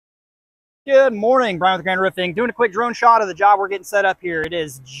Good morning, Brian with Grand Roofing. Doing a quick drone shot of the job we're getting set up here. It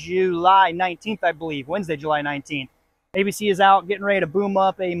is July 19th, I believe, Wednesday, July 19th. ABC is out getting ready to boom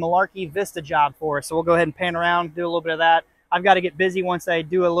up a Malarkey Vista job for us. So we'll go ahead and pan around, do a little bit of that. I've got to get busy once I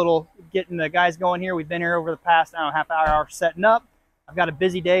do a little getting the guys going here. We've been here over the past, I don't know, half hour setting up. I've got a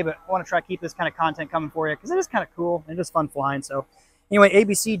busy day, but I want to try to keep this kind of content coming for you because it is kind of cool and just fun flying. So anyway,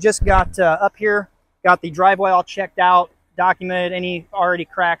 ABC just got up here, got the driveway all checked out, documented any already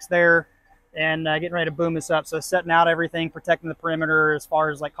cracks there, and getting ready to boom this up. So setting out everything, protecting the perimeter as far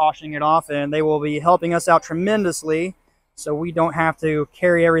as like cautioning it off, and they will be helping us out tremendously so we don't have to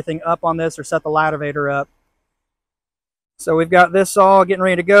carry everything up on this or set the lattivator up. So we've got this all getting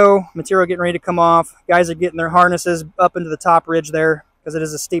ready to go, material getting ready to come off. Guys are getting their harnesses up into the top ridge there because it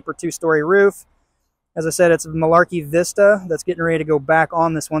is a steeper two-story roof. As I said, it's a Malarkey Vista that's getting ready to go back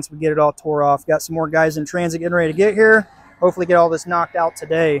on this once we get it all tore off. Got some more guys in transit getting ready to get here. Hopefully get all this knocked out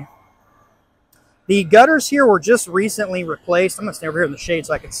today. The gutters here were just recently replaced. I'm going to stay over here in the shade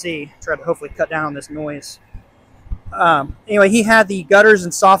so I can see. Try to hopefully cut down on this noise. Anyway, he had the gutters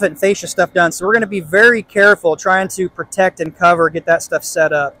and soffit and fascia stuff done, so we're going to be very careful trying to protect and cover, get that stuff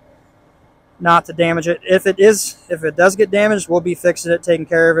set up, not to damage it. If it does get damaged, we'll be fixing it, taking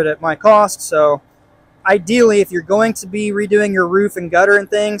care of it at my cost. So ideally, if you're going to be redoing your roof and gutter and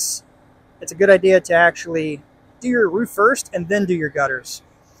things, it's a good idea to actually do your roof first and then do your gutters.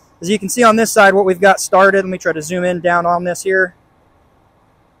 As you can see on this side, what we've got started, let me try to zoom in down on this here.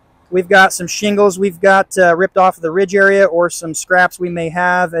 We've got some shingles we've got ripped off of the ridge area or some scraps we may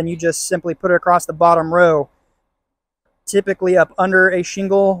have, and you just simply put it across the bottom row. Typically up under a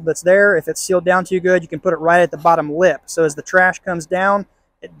shingle that's there. If it's sealed down too good, you can put it right at the bottom lip. So as the trash comes down,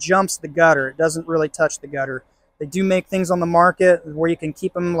 it jumps the gutter. It doesn't really touch the gutter. They do make things on the market where you can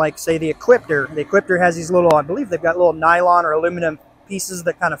keep them, like, say, the Equipter. The Equipter has these little, I believe they've got little nylon or aluminum pieces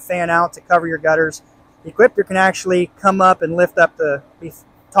that kind of fan out to cover your gutters. The Equipter can actually come up and lift up be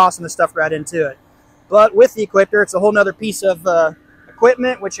tossing the stuff right into it. But with the Equipter, it's a whole nother piece of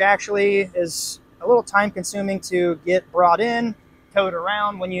equipment, which actually is a little time consuming to get brought in, towed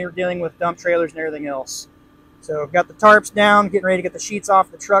around when you're dealing with dump trailers and everything else. So I've got the tarps down, getting ready to get the sheets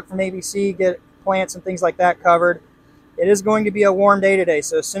off the truck from ABC, get plants and things like that covered. It is going to be a warm day today,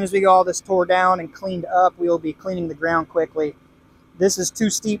 so as soon as we get all this tore down and cleaned up, we will be cleaning the ground quickly. This is too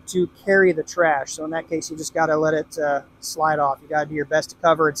steep to carry the trash, so in that case, you just got to let it slide off. You got to do your best to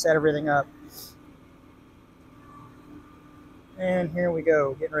cover and set everything up. And here we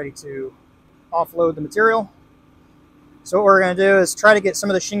go, getting ready to offload the material. So what we're going to do is try to get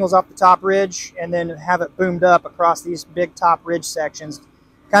some of the shingles off the top ridge and then have it boomed up across these big top ridge sections,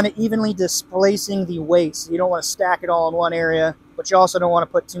 kind of evenly displacing the weight. So you don't want to stack it all in one area, but you also don't want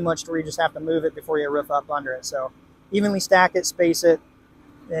to put too much to where you just have to move it before you roof up under it. So evenly stack it, space it,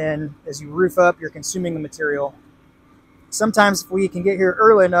 and as you roof up, you're consuming the material. Sometimes if we can get here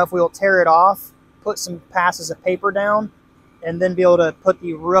early enough, we'll tear it off, put some passes of paper down, and then be able to put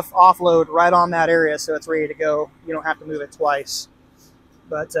the roof offload right on that area so it's ready to go. You don't have to move it twice.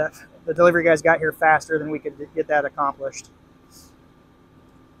 But the delivery guys got here faster than we could get that accomplished.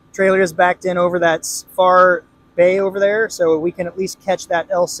 Trailer is backed in over that far bay over there, so we can at least catch that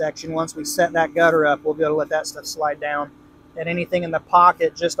L section. Once we set that gutter up, we'll be able to let that stuff slide down. And anything in the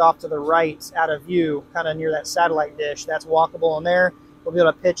pocket just off to the right out of view, kind of near that satellite dish, that's walkable in there. We'll be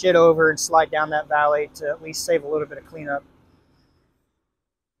able to pitch it over and slide down that valley to at least save a little bit of cleanup.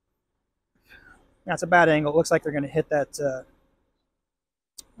 That's a bad angle. It looks like they're going to hit that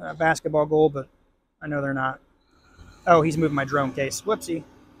basketball goal, but I know they're not. Oh, he's moving my drone case. Whoopsie.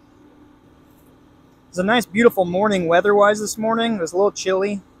 It's a nice, beautiful morning weather-wise this morning. It was a little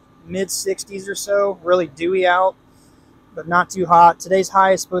chilly, mid-60s or so, really dewy out, but not too hot. Today's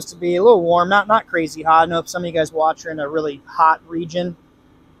high is supposed to be a little warm, not crazy hot. I know if some of you guys watch are in a really hot region,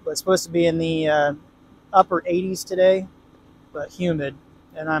 but it's supposed to be in the upper 80s today, but humid.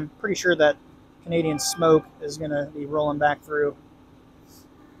 And I'm pretty sure that Canadian smoke is going to be rolling back through.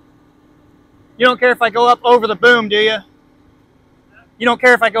 You don't care if I go up over the boom, do you? You don't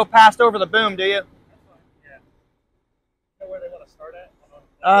care if I go past over the boom, do you? Where they want to start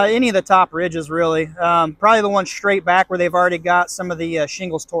at? Any of the top ridges, really. Probably the one straight back where they've already got some of the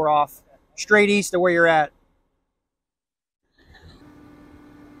shingles tore off. Straight east of where you're at.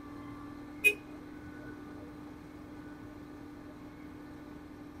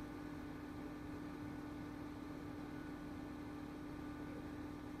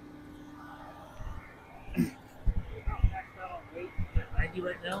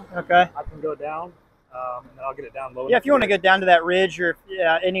 Right now. Okay. I can go down, and then I'll get it down low. Yeah, if you want to go down to that ridge or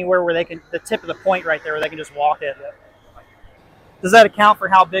anywhere where they can, the tip of the point right there where they can just walk it. Does that account for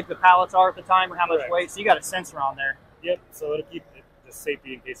how big the pallets are at the time or how much Correct. weight? So you got a sensor on there. Yep. So it'll keep it just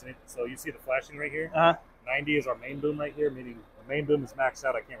safety in case anything. So you see the flashing right here. 90 is our main boom right here, meaning the main boom is maxed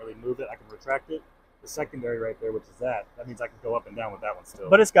out. I can't really move it. I can retract it. The secondary right there, which is that means I can go up and down with that one still.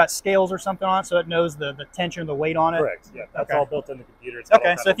 But it's got scales or something on it, so it knows the tension, the weight on it. Correct. Yeah, that's okay. all built in the computer. It's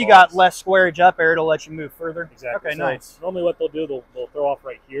okay, so if you got less squarage up there, it'll let you move further. Exactly. Okay, so nice. Normally, what they'll do, they'll throw off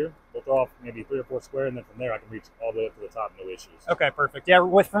right here. They'll throw off maybe 3 or 4 square, and then from there, I can reach all the way up to the top, no issues. Okay, perfect. Yeah,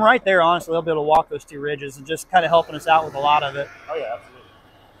 from right there, honestly, they'll be able to walk those 2 ridges and just kind of helping us out with a lot of it. Oh yeah, absolutely.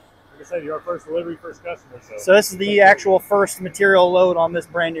 Like I said, you're our first delivery, first customer. So this is the actual first material load on this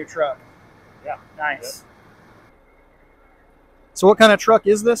brand new truck. Yeah. Nice. Yep. So what kind of truck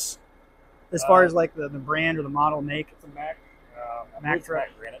is this? As far as like the brand or the model make? It's a Mac. Mac truck.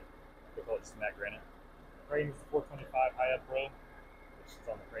 Mac Granite. They call it just Mac Granite. Frame is the 425 Hi-Hat Pro, which is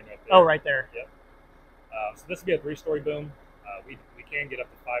on the frame right there. Oh, right there. Yep. So this would be a 3-story boom. We can get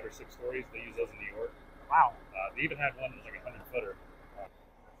up to 5 or 6 stories. They use those in New York. Wow. They even had one that was like a 100-footer.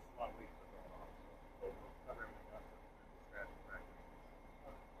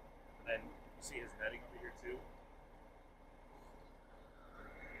 And then you see his netting over here too.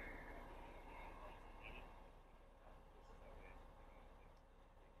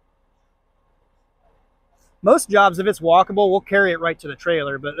 Most jobs, if it's walkable, we'll carry it right to the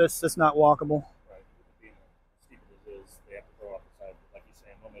trailer, but this is not walkable. Right. Being as steep as it is, they have to throw off the side. Like you're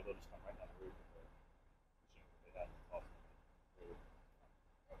saying, normally they'll just come right down the roof.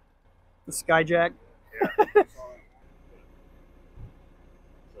 The Skyjack. Yeah.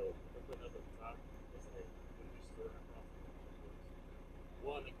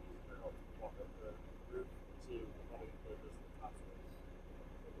 One, they can use their help to walk up the roof. 2, probably put this in the top space.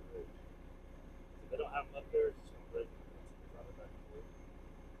 If they don't have them up there, it's just going to break them. Run it back and forth.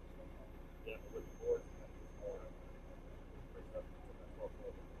 Yeah, but with the board, it's more. Breaks up to that 12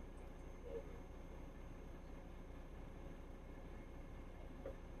 foot.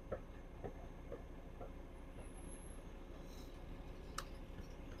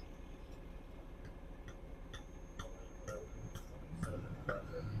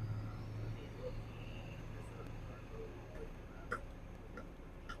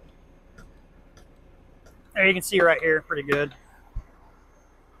 There you can see right here, pretty good.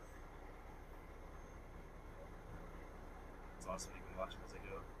 It's awesome. You can watch them as they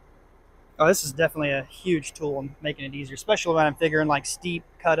go. Oh, this is definitely a huge tool in making it easier, especially when I'm figuring like steep,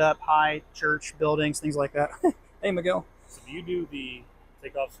 cut up, high church buildings, things like that. Hey, Miguel. So do you do the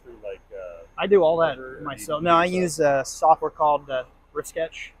takeoffs through like? I do all that myself. No, I use a software called Riff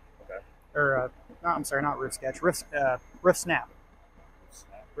Sketch. Okay. Or no, I'm sorry, not Riff Sketch. Riff Snap.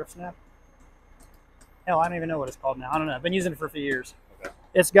 Riff Snap. Hell, I don't even know what it's called now. I don't know. I've been using it for a few years. Okay.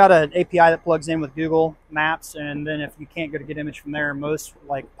 It's got an API that plugs in with Google Maps, and then if you can't go to get image from there, most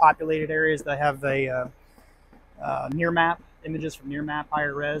like populated areas, they have a near map images from near map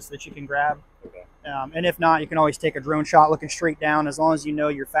higher res that you can grab. Okay. And if not, you can always take a drone shot looking straight down, as long as you know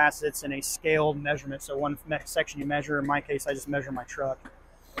your facets in a scaled measurement. So one section you measure. In my case, I just measure my truck.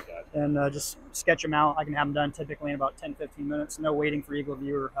 Okay. And just sketch them out. I can have them done typically in about 10-15 minutes. No waiting for Eagle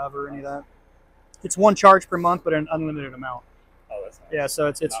View or Hover or any of that. It's one charge per month, but an unlimited amount. Oh, that's nice. Yeah, so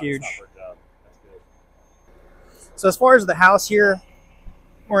it's huge. It's not per job. That's good. So as far as the house here,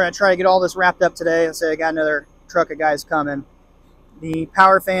 we're going to try to get all this wrapped up today. I say I got another truck of guys coming. The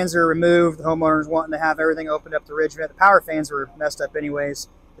power fans are removed. The homeowner's wanting to have everything opened up to ridge vent. The power fans were messed up anyways.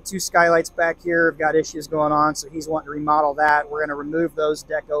 The 2 skylights back here have got issues going on, so he's wanting to remodel that. We're going to remove those,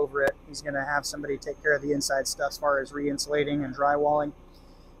 deck over it. He's going to have somebody take care of the inside stuff as far as re-insulating and drywalling.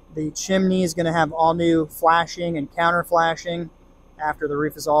 The chimney is going to have all new flashing and counter flashing after the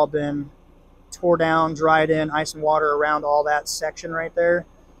roof has all been tore down, dried in, ice and water around all that section right there.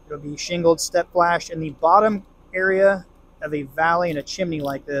 It'll be shingled, step flashed in the bottom area of a valley and a chimney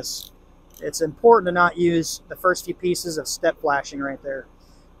like this. It's important to not use the first few pieces of step flashing right there.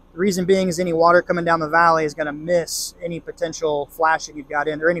 The reason being is any water coming down the valley is going to miss any potential flashing you've got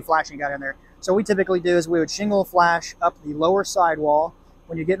in there, any flashing you got in there. So what we typically do is we would shingle flash up the lower sidewall.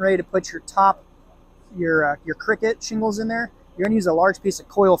 When you're getting ready to put your cricket shingles in there, you're going to use a large piece of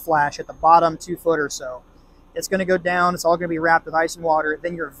coil flash at the bottom 2 foot or so. It's going to go down. It's all going to be wrapped with ice and water.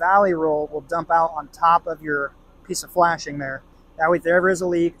 Then your valley roll will dump out on top of your piece of flashing there. That way, if there ever is a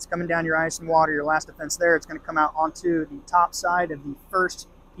leak, it's coming down your ice and water, your last defense there, it's going to come out onto the top side of the first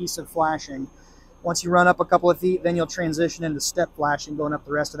piece of flashing. Once you run up a couple of feet, then you'll transition into step flashing, going up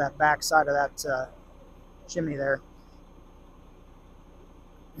the rest of that back side of that chimney there.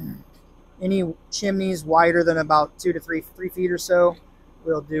 Any chimneys wider than about 2 to 3 feet or so,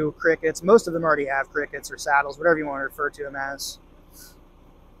 we'll do crickets. Most of them already have crickets or saddles, whatever you want to refer to them as.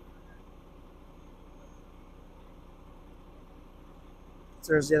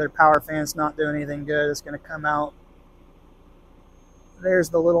 So there's the other power fan. It's not doing anything good. It's going to come out.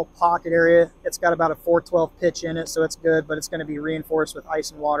 There's the little pocket area. It's got about a 412 pitch in it, so it's good, but it's going to be reinforced with ice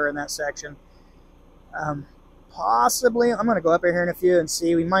and water in that section. Possibly, I'm going to go up here in a few and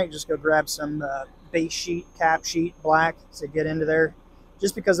see. We might just go grab some base sheet, cap sheet, black to get into there,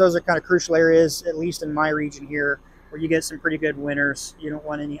 just because those are kind of crucial areas, at least in my region here, where you get some pretty good winters. You don't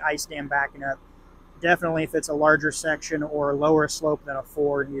want any ice dam backing up. Definitely if it's a larger section or lower slope than a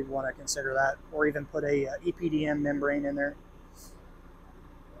 4, you'd want to consider that, or even put a EPDM membrane in there.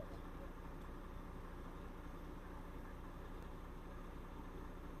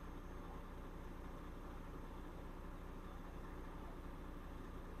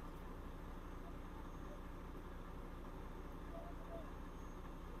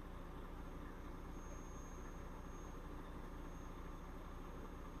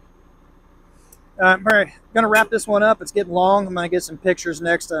 I'm going to wrap this one up. It's getting long. I'm going to get some pictures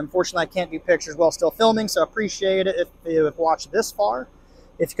next. Unfortunately, I can't do pictures while still filming, so I appreciate it if you have watched this far.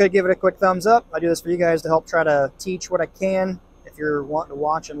 If you could give it a quick thumbs up. I do this for you guys to help try to teach what I can if you're wanting to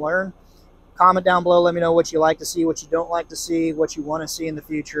watch and learn. Comment down below. Let me know what you like to see, what you don't like to see, what you want to see in the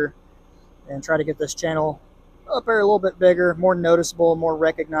future, and try to get this channel up there a little bit bigger, more noticeable, more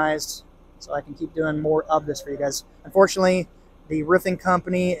recognized, so I can keep doing more of this for you guys. Unfortunately, the roofing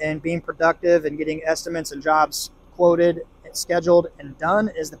company and being productive and getting estimates and jobs quoted and scheduled and done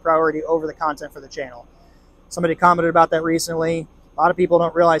is the priority over the content for the channel. Somebody commented about that recently. A lot of people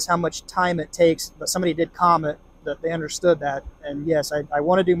don't realize how much time it takes, but somebody did comment that they understood that. And yes, I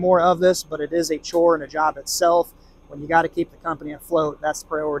want to do more of this, but it is a chore and a job itself. When you got to keep the company afloat, that's the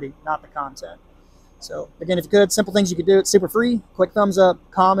priority, not the content. So again, if you could, simple things you could do. It's super free. Quick thumbs up,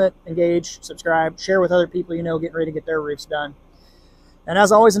 comment, engage, subscribe, share with other people you know getting ready to get their roofs done. And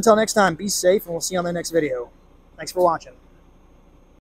as always, until next time, be safe, and we'll see you on the next video. Thanks for watching.